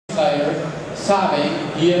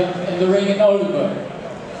Sabing here in the ring in Oldenburg.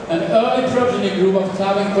 An early progeny group of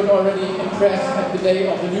Sabing could already impress at the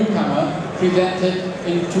day of the newcomer, presented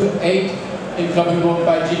in 2008 in Kloppenburg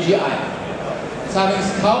by GGI.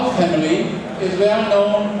 Sabing's cow family is well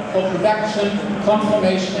known for production,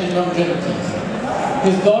 conformation and longevity.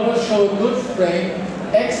 His daughters show a good frame,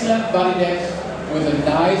 excellent body depth with a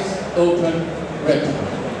nice open rib.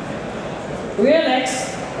 Rear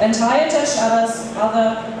legs and high attached udders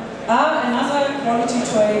are another quality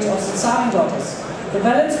trait of the Sabing daughters. The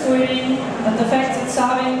balanced breeding and the fact that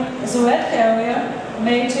Sabing is a red carrier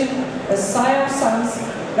made him a sire of sons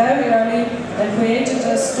very early and created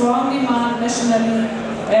a strong demand nationally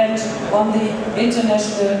and on the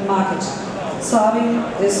international market. Sabing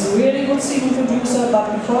is a really good semen producer,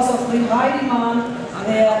 but because of the high demand,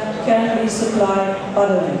 there can be supply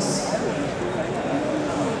bottlenecks.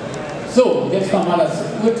 So, jetzt nochmal das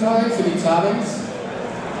Urteil für die Sabings.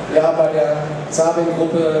 Ja, bei der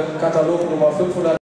Sabing-Gruppe Katalog Nummer 500.